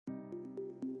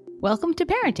Welcome to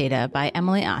ParentData by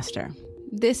Emily Oster.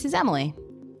 This is Emily.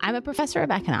 I'm a professor of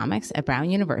economics at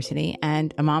Brown University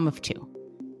and a mom of two.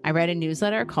 I write a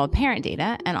newsletter called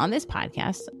ParentData, and on this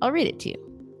podcast, I'll read it to you.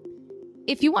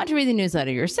 If you want to read the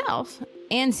newsletter yourself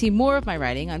and see more of my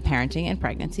writing on parenting and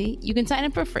pregnancy, you can sign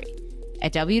up for free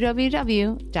at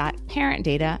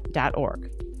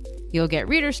www.parentdata.org. You'll get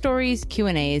reader stories,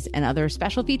 Q&As, and other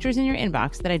special features in your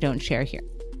inbox that I don't share here.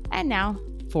 And now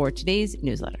for today's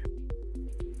newsletter.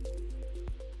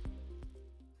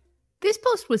 This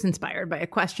post was inspired by a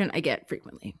question I get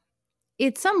frequently.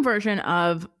 It's some version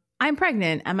of, I'm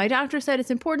pregnant and my doctor said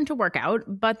it's important to work out,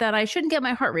 but that I shouldn't get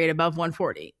my heart rate above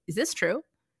 140. Is this true?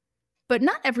 But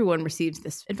not everyone receives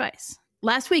this advice.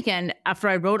 Last weekend, after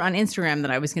I wrote on Instagram that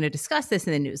I was going to discuss this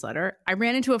in the newsletter, I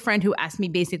ran into a friend who asked me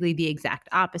basically the exact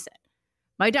opposite.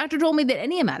 My doctor told me that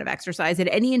any amount of exercise at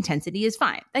any intensity is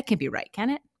fine. That can't be right,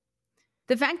 can it?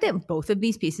 The fact that both of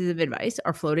these pieces of advice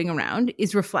are floating around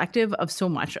is reflective of so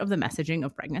much of the messaging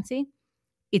of pregnancy.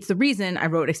 It's the reason I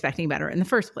wrote Expecting Better in the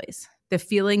first place. The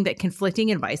feeling that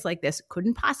conflicting advice like this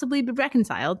couldn't possibly be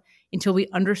reconciled until we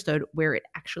understood where it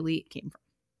actually came from.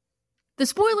 The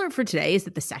spoiler for today is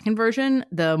that the second version,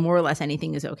 the more or less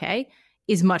anything is okay,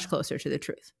 is much closer to the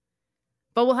truth.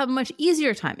 But we'll have a much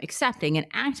easier time accepting and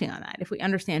acting on that if we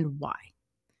understand why.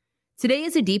 Today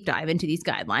is a deep dive into these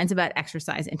guidelines about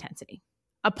exercise intensity.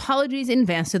 Apologies in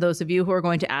advance to those of you who are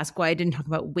going to ask why I didn't talk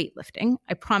about weightlifting.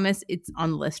 I promise it's on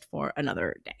the list for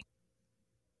another day.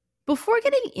 Before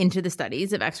getting into the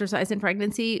studies of exercise in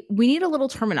pregnancy, we need a little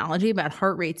terminology about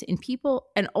heart rates in people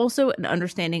and also an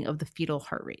understanding of the fetal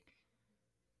heart rate.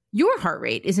 Your heart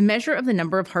rate is a measure of the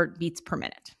number of heartbeats per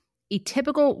minute. A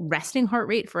typical resting heart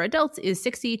rate for adults is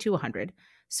 60 to 100.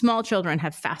 Small children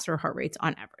have faster heart rates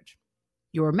on average.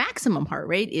 Your maximum heart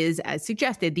rate is, as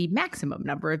suggested, the maximum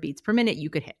number of beats per minute you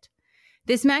could hit.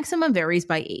 This maximum varies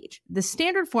by age. The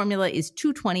standard formula is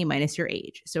 220 minus your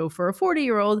age. So for a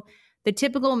 40-year-old, the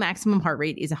typical maximum heart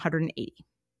rate is 180.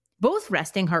 Both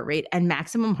resting heart rate and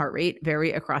maximum heart rate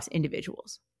vary across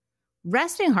individuals.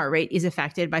 Resting heart rate is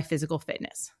affected by physical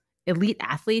fitness. Elite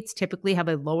athletes typically have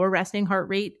a lower resting heart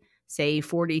rate, say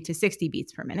 40 to 60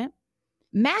 beats per minute.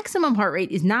 Maximum heart rate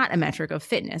is not a metric of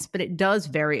fitness, but it does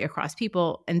vary across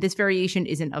people, and this variation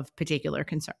isn't of particular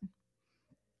concern.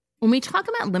 When we talk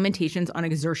about limitations on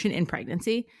exertion in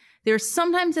pregnancy, they're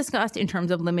sometimes discussed in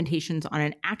terms of limitations on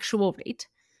an actual rate,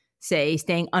 say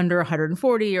staying under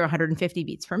 140 or 150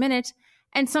 beats per minute,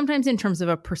 and sometimes in terms of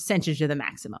a percentage of the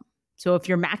maximum. So if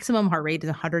your maximum heart rate is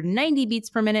 190 beats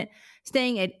per minute,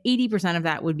 staying at 80% of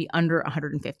that would be under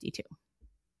 152.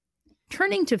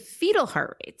 Turning to fetal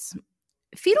heart rates.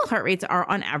 Fetal heart rates are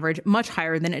on average much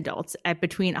higher than adults at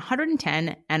between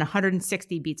 110 and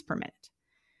 160 beats per minute.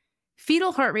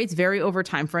 Fetal heart rates vary over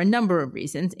time for a number of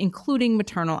reasons, including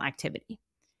maternal activity.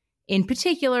 In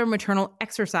particular, maternal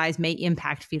exercise may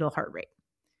impact fetal heart rate.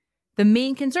 The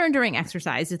main concern during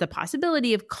exercise is the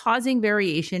possibility of causing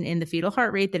variation in the fetal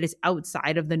heart rate that is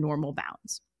outside of the normal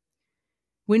bounds.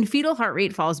 When fetal heart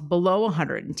rate falls below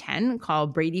 110,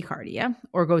 called bradycardia,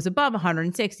 or goes above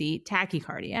 160,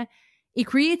 tachycardia, it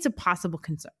creates possible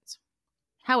concerns.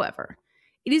 However,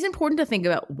 it is important to think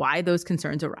about why those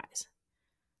concerns arise.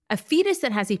 A fetus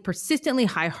that has a persistently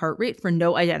high heart rate for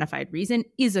no identified reason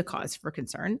is a cause for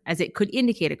concern, as it could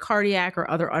indicate a cardiac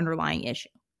or other underlying issue.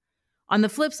 On the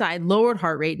flip side, lowered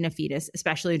heart rate in a fetus,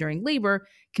 especially during labor,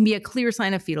 can be a clear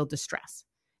sign of fetal distress.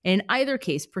 And in either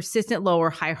case, persistent low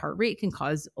or high heart rate can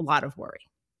cause a lot of worry.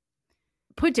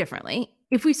 Put differently,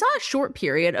 if we saw a short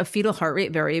period of fetal heart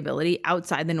rate variability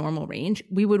outside the normal range,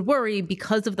 we would worry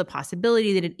because of the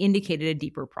possibility that it indicated a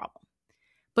deeper problem.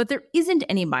 But there isn't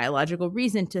any biological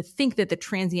reason to think that the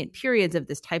transient periods of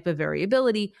this type of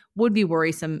variability would be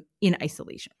worrisome in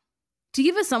isolation. To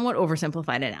give a somewhat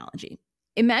oversimplified analogy,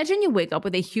 imagine you wake up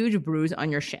with a huge bruise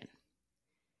on your shin.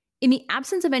 In the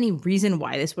absence of any reason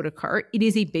why this would occur, it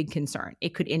is a big concern.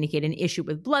 It could indicate an issue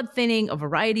with blood thinning, a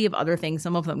variety of other things,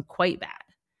 some of them quite bad.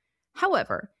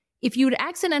 However, if you'd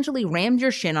accidentally rammed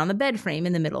your shin on the bed frame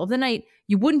in the middle of the night,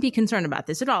 you wouldn't be concerned about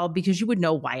this at all because you would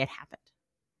know why it happened.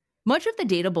 Much of the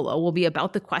data below will be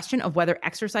about the question of whether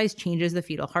exercise changes the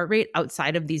fetal heart rate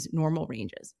outside of these normal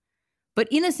ranges. But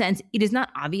in a sense, it is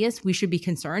not obvious we should be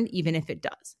concerned even if it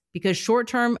does, because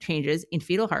short-term changes in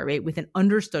fetal heart rate with an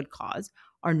understood cause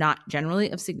are not generally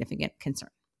of significant concern.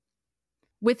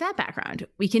 With that background,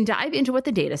 we can dive into what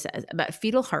the data says about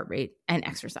fetal heart rate and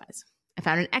exercise. I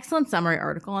found an excellent summary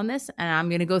article on this, and I'm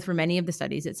going to go through many of the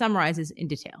studies it summarizes in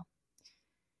detail.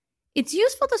 It's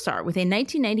useful to start with a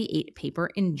 1998 paper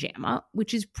in JAMA,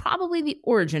 which is probably the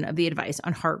origin of the advice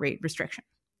on heart rate restriction.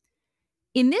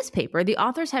 In this paper, the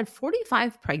authors had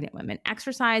 45 pregnant women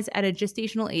exercise at a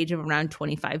gestational age of around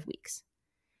 25 weeks.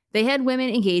 They had women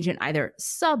engage in either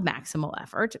submaximal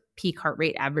effort, peak heart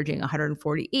rate averaging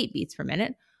 148 beats per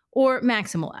minute, or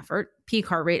maximal effort, peak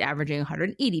heart rate averaging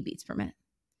 180 beats per minute.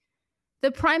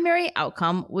 The primary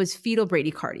outcome was fetal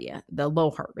bradycardia, the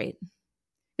low heart rate.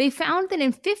 They found that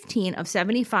in 15 of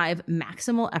 75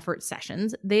 maximal effort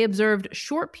sessions, they observed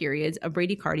short periods of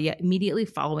bradycardia immediately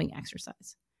following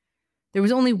exercise. There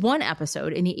was only one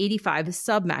episode in the 85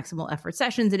 submaximal effort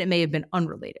sessions, and it may have been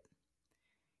unrelated.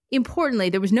 Importantly,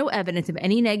 there was no evidence of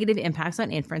any negative impacts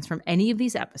on infants from any of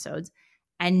these episodes,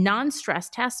 and non-stress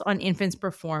tests on infants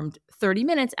performed 30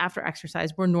 minutes after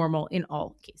exercise were normal in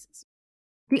all cases.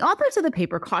 The authors of the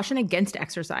paper caution against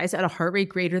exercise at a heart rate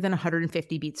greater than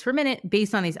 150 beats per minute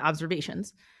based on these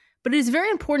observations, but it is very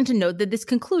important to note that this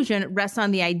conclusion rests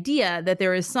on the idea that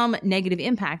there is some negative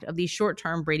impact of these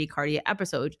short-term bradycardia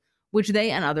episodes, which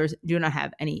they and others do not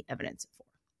have any evidence for.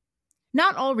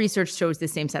 Not all research shows the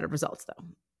same set of results, though.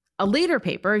 A later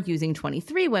paper using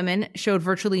 23 women showed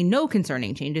virtually no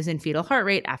concerning changes in fetal heart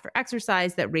rate after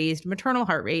exercise that raised maternal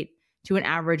heart rate to an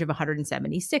average of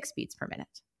 176 beats per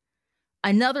minute.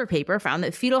 Another paper found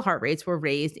that fetal heart rates were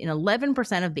raised in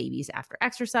 11% of babies after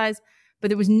exercise, but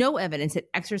there was no evidence that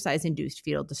exercise-induced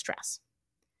fetal distress.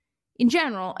 In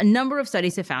general, a number of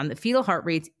studies have found that fetal heart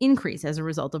rates increase as a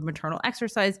result of maternal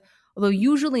exercise, although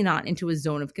usually not into a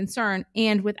zone of concern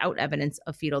and without evidence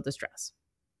of fetal distress.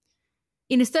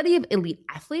 In a study of elite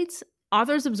athletes,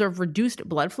 authors observed reduced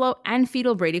blood flow and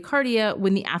fetal bradycardia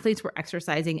when the athletes were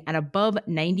exercising at above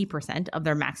 90% of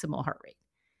their maximal heart rate.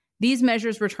 These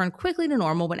measures returned quickly to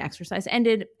normal when exercise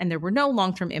ended, and there were no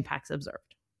long-term impacts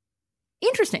observed.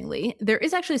 Interestingly, there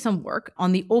is actually some work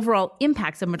on the overall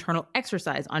impacts of maternal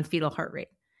exercise on fetal heart rate.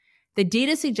 The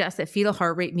data suggests that fetal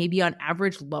heart rate may be on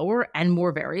average lower and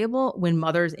more variable when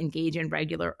mothers engage in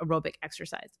regular aerobic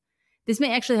exercise. This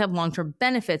may actually have long-term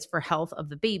benefits for health of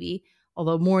the baby,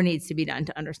 although more needs to be done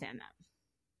to understand that.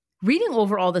 Reading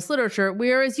over all this literature,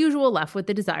 we are as usual left with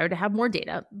the desire to have more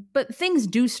data, but things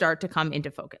do start to come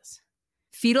into focus.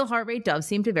 Fetal heart rate does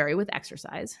seem to vary with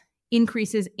exercise.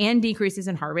 Increases and decreases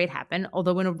in heart rate happen,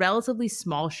 although in a relatively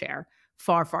small share,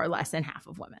 far, far less than half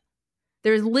of women.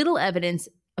 There is little evidence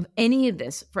of any of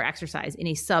this for exercise in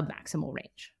a submaximal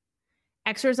range.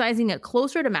 Exercising at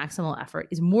closer to maximal effort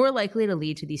is more likely to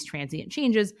lead to these transient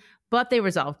changes, but they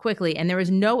resolve quickly, and there is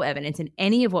no evidence in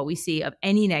any of what we see of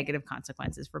any negative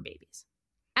consequences for babies.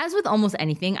 As with almost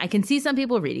anything, I can see some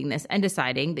people reading this and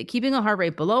deciding that keeping a heart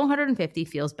rate below 150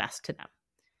 feels best to them.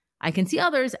 I can see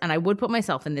others, and I would put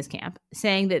myself in this camp,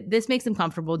 saying that this makes them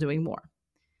comfortable doing more.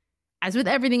 As with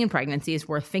everything in pregnancy, it's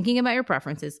worth thinking about your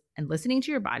preferences and listening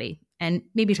to your body and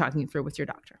maybe talking it through with your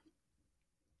doctor.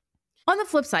 On the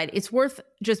flip side, it's worth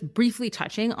just briefly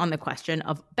touching on the question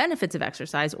of benefits of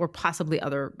exercise or possibly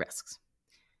other risks.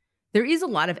 There is a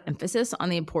lot of emphasis on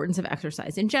the importance of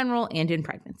exercise in general and in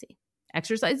pregnancy.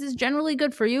 Exercise is generally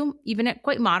good for you, even at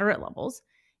quite moderate levels.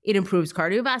 It improves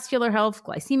cardiovascular health,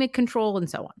 glycemic control, and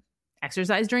so on.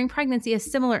 Exercise during pregnancy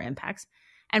has similar impacts,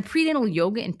 and prenatal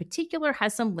yoga in particular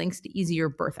has some links to easier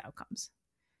birth outcomes.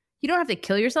 You don't have to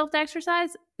kill yourself to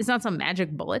exercise. It's not some magic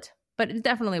bullet, but it's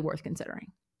definitely worth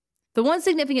considering. The one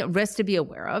significant risk to be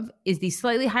aware of is the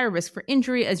slightly higher risk for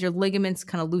injury as your ligaments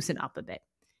kind of loosen up a bit.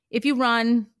 If you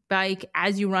run, bike,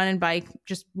 as you run and bike,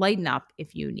 just lighten up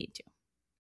if you need to.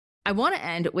 I want to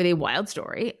end with a wild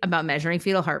story about measuring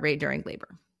fetal heart rate during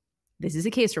labor. This is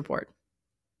a case report.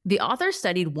 The author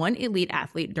studied one elite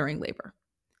athlete during labor.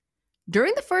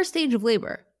 During the first stage of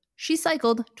labor, she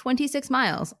cycled 26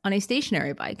 miles on a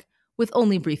stationary bike with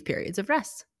only brief periods of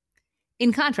rest.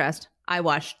 In contrast, I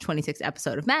watched 26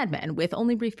 episodes of Mad Men with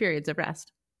only brief periods of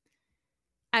rest.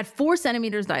 At 4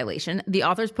 centimeters dilation, the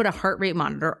authors put a heart rate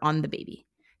monitor on the baby.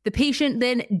 The patient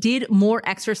then did more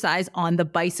exercise on the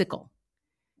bicycle.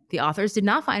 The authors did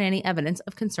not find any evidence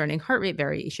of concerning heart rate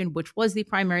variation, which was the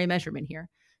primary measurement here.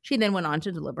 She then went on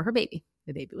to deliver her baby.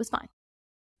 The baby was fine.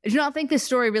 I do not think this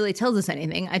story really tells us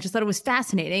anything. I just thought it was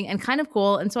fascinating and kind of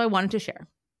cool, and so I wanted to share.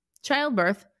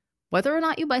 Childbirth, whether or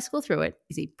not you bicycle through it,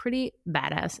 is a pretty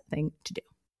badass thing to do.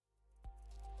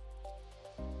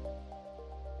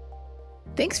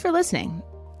 Thanks for listening.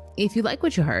 If you like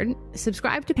what you heard,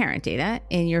 subscribe to ParentData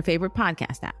in your favorite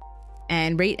podcast app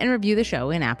and rate and review the show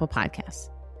in Apple Podcasts.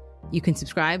 You can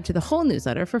subscribe to the whole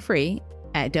newsletter for free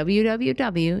at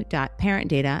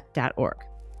www.parentdata.org.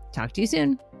 Talk to you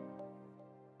soon.